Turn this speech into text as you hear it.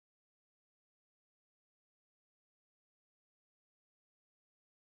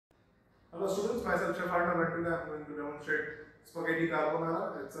Hello students, myself Chef Arnab and today I am going to demonstrate spaghetti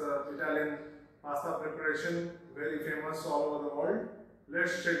carbonara. It's an Italian pasta preparation, very famous all over the world.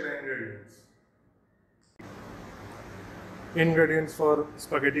 Let's check the ingredients. Ingredients for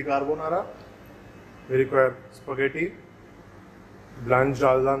spaghetti carbonara. We require spaghetti, blanched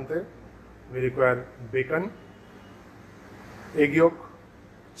al dente. We require bacon, egg yolk,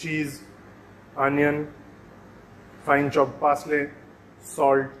 cheese, onion, fine chopped parsley,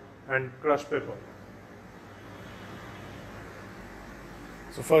 salt and crushed pepper.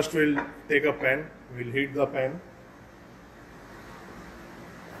 So first we'll take a pan, we'll heat the pan.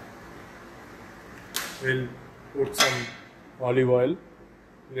 We'll put some olive oil,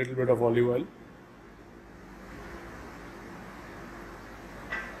 little bit of olive oil.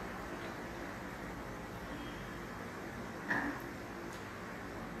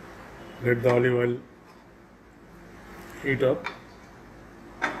 Let the olive oil heat up.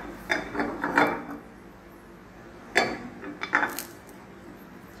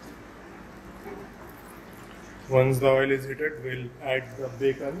 Once the oil is heated, we'll add the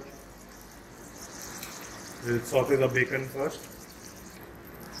bacon. We'll saute the bacon first.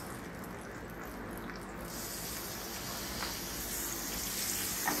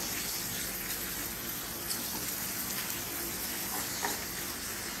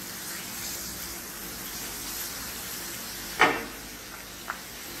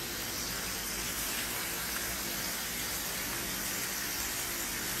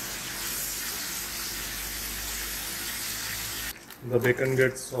 The bacon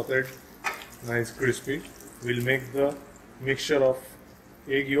gets sauteed, nice crispy. We'll make the mixture of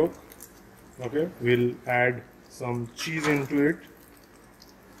egg yolk. Okay, we'll add some cheese into it.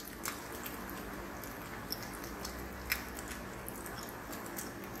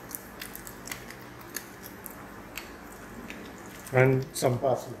 And some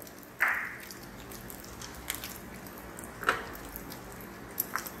parsley.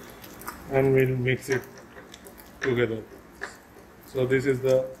 And we'll mix it together. So this is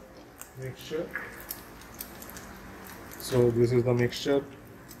the mixture. So this is the mixture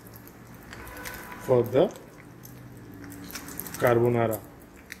for the carbonara.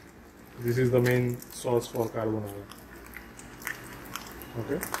 This is the main sauce for carbonara.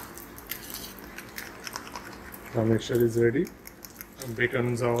 Okay. The mixture is ready. And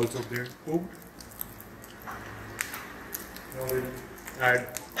bacons are also there cooked. Now we'll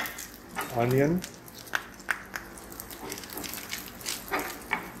add onion.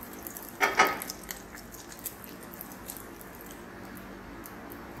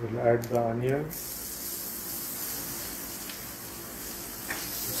 We'll add the onion,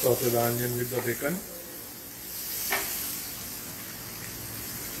 saute the onion with the bacon.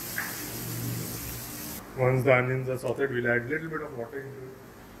 Once the onions are sauteed, we'll add a little bit of water into it.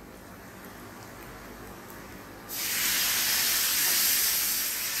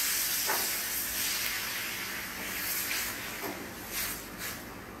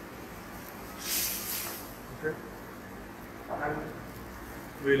 Okay. And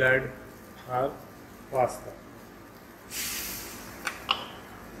we'll add our pasta.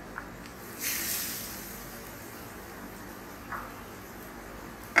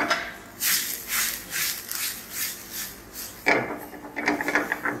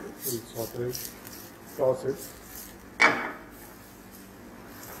 We'll saute it, toss it.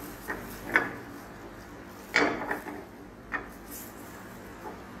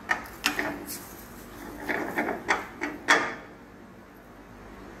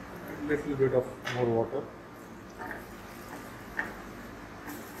 Little bit of more water.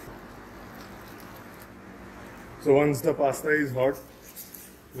 So once the pasta is hot,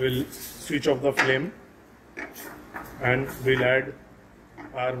 we'll switch off the flame and we'll add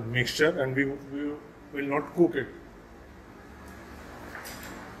our mixture and we will not cook it.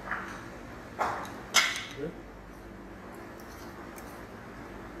 Okay.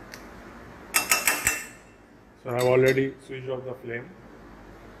 So I've already switched off the flame.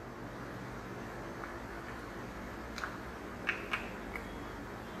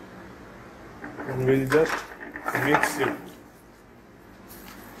 And we'll just mix it.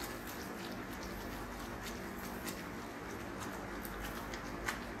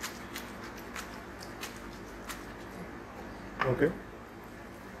 Okay.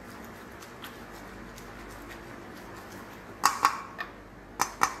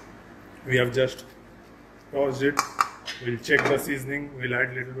 We have just tossed it. We'll check the seasoning. We'll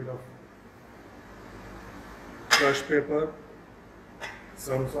add a little bit of crushed pepper,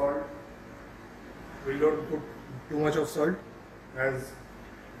 some salt. We don't put too much of salt as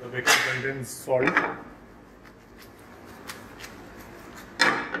the bacon contains salt.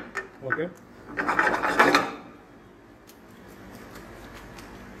 Okay.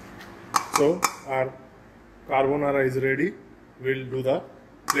 So our carbonara is ready. We'll do the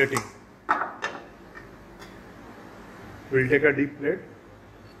plating. We'll take a deep plate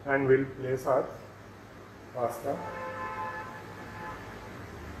and we'll place our pasta.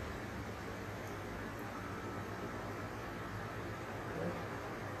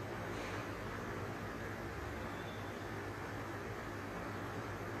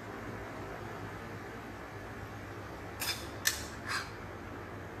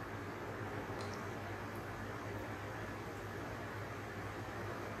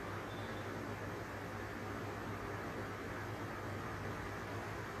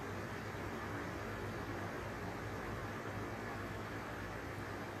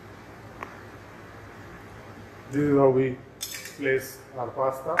 This is how we place our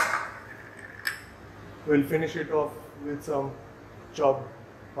pasta. We'll finish it off with some chopped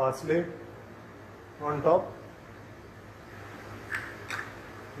parsley on top,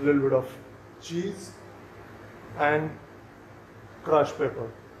 a little bit of cheese and crushed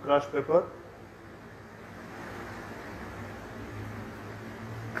pepper. Crushed pepper.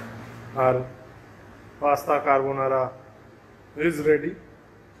 Our pasta carbonara is ready.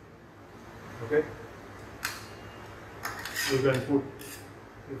 Okay. You can put,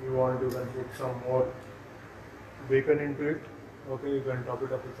 if you want, you can put some more bacon into it. Okay, you can top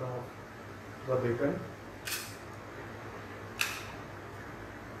it up with some of the bacon.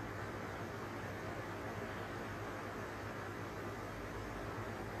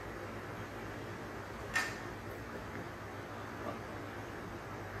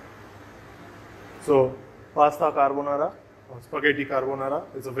 So, pasta carbonara, or spaghetti carbonara,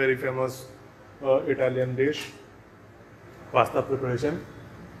 is a very famous Italian dish. Pasta preparation.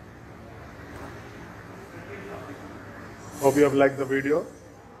 Hope you have liked the video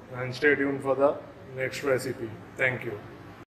and stay tuned for the next recipe. Thank you.